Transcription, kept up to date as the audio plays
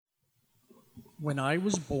When I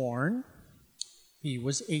was born, he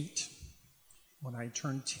was 8. When I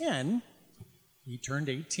turned 10, he turned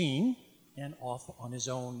 18 and off on his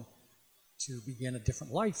own to begin a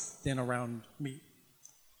different life than around me.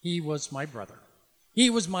 He was my brother. He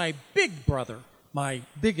was my big brother, my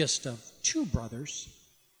biggest of 2 brothers.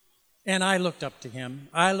 And I looked up to him.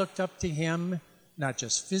 I looked up to him not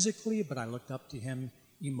just physically, but I looked up to him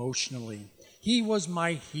emotionally. He was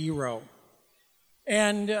my hero.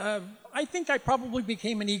 And I think I probably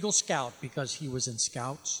became an Eagle Scout because he was in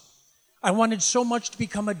Scouts. I wanted so much to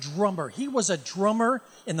become a drummer. He was a drummer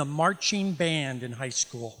in the marching band in high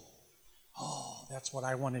school. Oh, that's what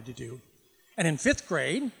I wanted to do. And in 5th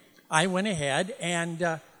grade, I went ahead and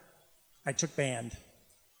I took band.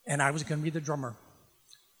 And I was going to be the drummer.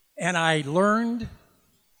 And I learned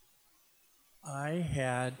I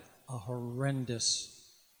had a horrendous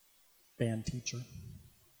band teacher.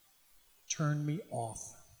 Turned me off.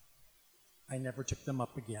 I never took them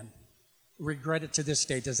up again. Regret it to this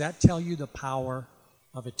day. Does that tell you the power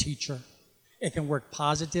of a teacher? It can work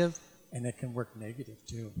positive and it can work negative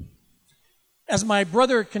too. As my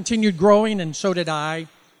brother continued growing, and so did I,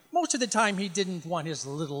 most of the time he didn't want his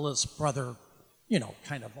littlest brother,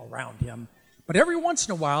 kind of around him. But every once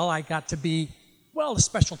in a while I got to be, a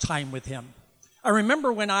special time with him. I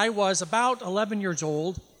remember when I was about 11 years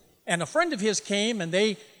old, and a friend of his came and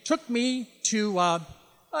they took me to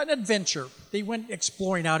an adventure. They went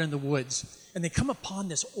exploring out in the woods, and they come upon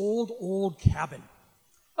this old cabin,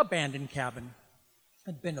 abandoned cabin.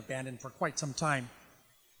 Had been abandoned for quite some time.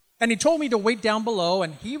 And he told me to wait down below,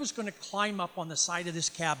 and he was going to climb up on the side of this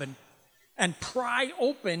cabin and pry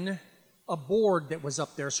open a board that was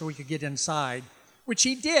up there so he could get inside, which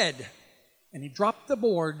he did. And he dropped the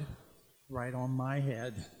board right on my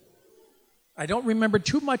head. I don't remember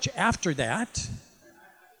too much after that,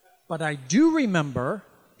 but I do remember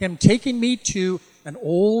him taking me to an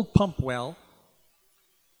old pump well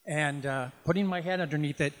and putting my head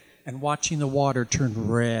underneath it and watching the water turn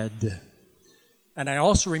red. And I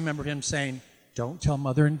also remember him saying, "Don't tell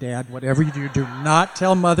Mother and Dad. Whatever you do not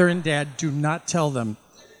tell Mother and Dad. Do not tell them."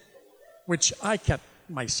 Which I kept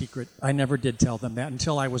my secret. I never did tell them that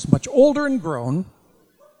until I was much older and grown.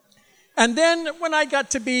 And then when I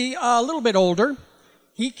got to be a little bit older,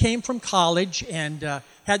 he came from college and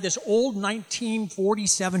had this old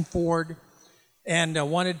 1947 Ford and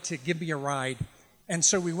wanted to give me a ride. And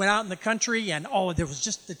so we went out in the country, and there was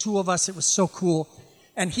just the 2 of us. It was so cool.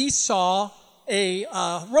 And he saw a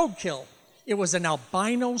roadkill. It was an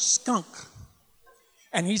albino skunk.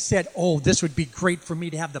 And he said, this would be great for me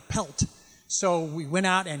to have the pelt. So we went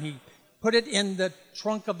out and he put it in the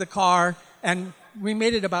trunk of the car, and we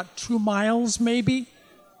made it about 2 miles maybe.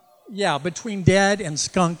 Yeah, between dad and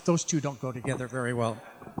skunk, those 2 don't go together very well.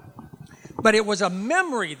 But it was a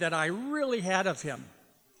memory that I really had of him.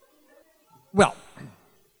 Well,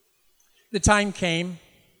 the time came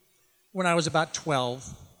when I was about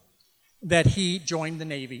 12 that he joined the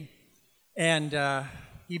Navy, and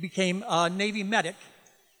he became a Navy medic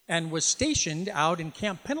and was stationed out in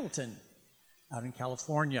Camp Pendleton, out in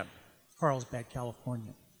California, Carlsbad,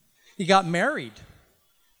 California. He got married,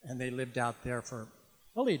 and they lived out there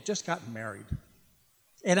he had just gotten married.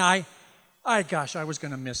 And I was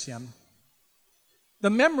going to miss him. The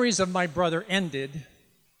memories of my brother ended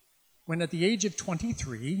when at the age of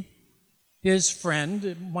 23, his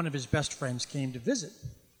friend, one of his best friends, came to visit.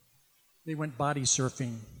 They went body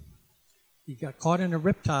surfing. He got caught in a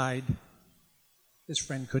riptide. His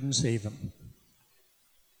friend couldn't save him.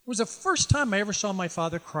 It was the first time I ever saw my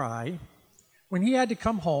father cry when he had to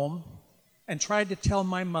come home and tried to tell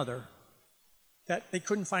my mother that they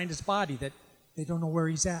couldn't find his body, that they don't know where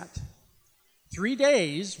he's at. 3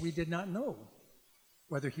 days, we did not know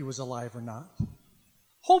whether he was alive or not.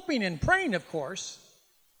 Hoping and praying, of course,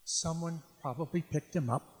 someone probably picked him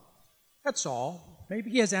up. That's all.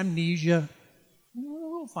 Maybe he has amnesia.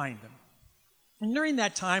 We'll find him. And during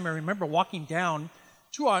that time, I remember walking down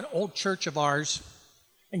to an old church of ours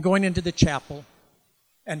and going into the chapel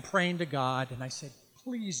and praying to God. And I said,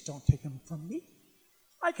 "Please don't take him from me.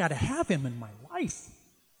 I got to have him in my life.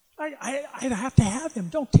 I have to have him.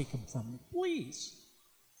 Don't take him from me, please."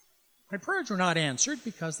 My prayers were not answered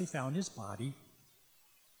because they found his body.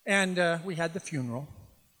 And we had the funeral.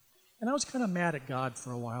 And I was kind of mad at God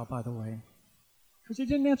for a while, by the way, because he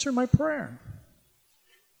didn't answer my prayer.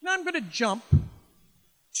 Now I'm going to jump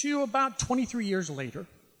to about 23 years later.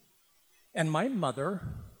 And my mother,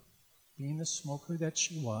 being the smoker that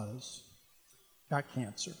she was, got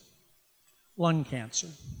cancer, lung cancer.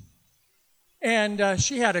 And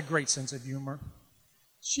she had a great sense of humor.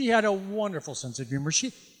 She had a wonderful sense of humor.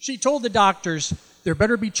 She told the doctors there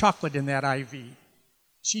better be chocolate in that IV.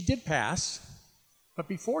 She did pass, but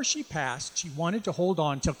before she passed, she wanted to hold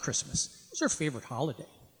on till Christmas. It was her favorite holiday.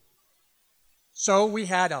 So we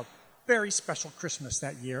had a very special Christmas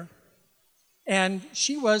that year, and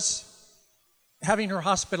she was having her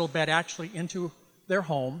hospital bed actually into their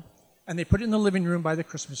home, and they put it in the living room by the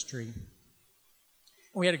Christmas tree.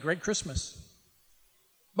 We had a great Christmas,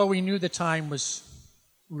 but we knew the time was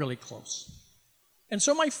really close. And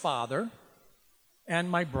so my father and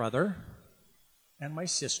my brother and my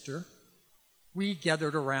sister, we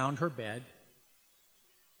gathered around her bed,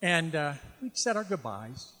 and we said our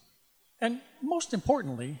goodbyes. And most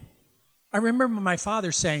importantly, I remember my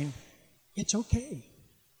father saying, "It's okay.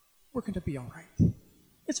 We're going to be all right.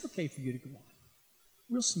 It's okay for you to go on.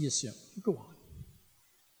 We'll see you soon. You go on."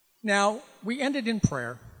 Now, we ended in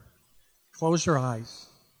prayer, closed our eyes,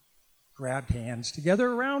 grabbed hands together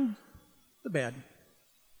around the bed.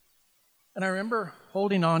 And I remember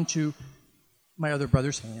holding on to my other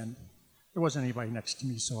brother's hand. There wasn't anybody next to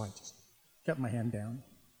me, so I just kept my hand down.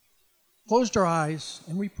 Closed our eyes,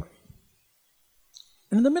 and we prayed.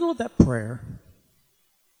 And in the middle of that prayer,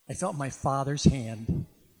 I felt my father's hand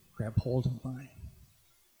grab hold of mine.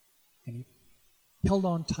 And he held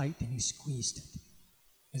on tight and he squeezed it,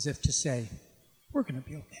 as if to say, "We're going to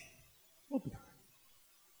be okay. We'll be all right."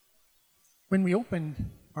 When we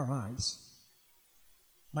opened our eyes,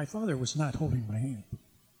 my father was not holding my hand.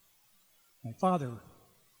 My father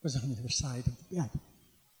was on the other side of the bed.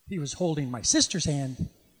 He was holding my sister's hand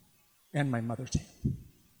and my mother's hand.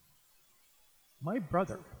 My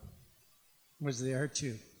brother was there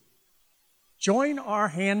to join our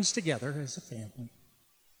hands together as a family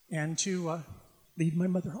and to lead my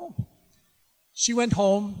mother home. She went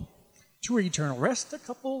home to her eternal rest a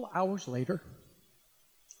couple hours later.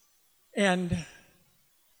 And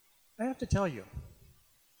I have to tell you,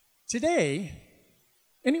 today,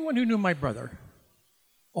 anyone who knew my brother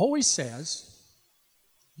always says,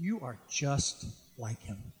 "You are just like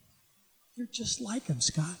him. You're just like him,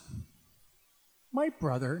 Scott." My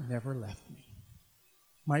brother never left me.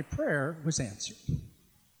 My prayer was answered.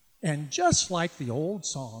 And just like the old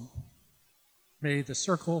song, "May the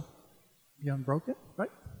circle be unbroken,"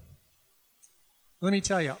 right? Let me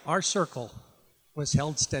tell you, our circle was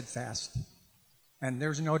held steadfast. And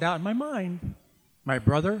there's no doubt in my mind, my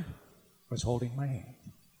brother was holding my hand.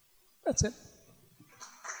 That's it.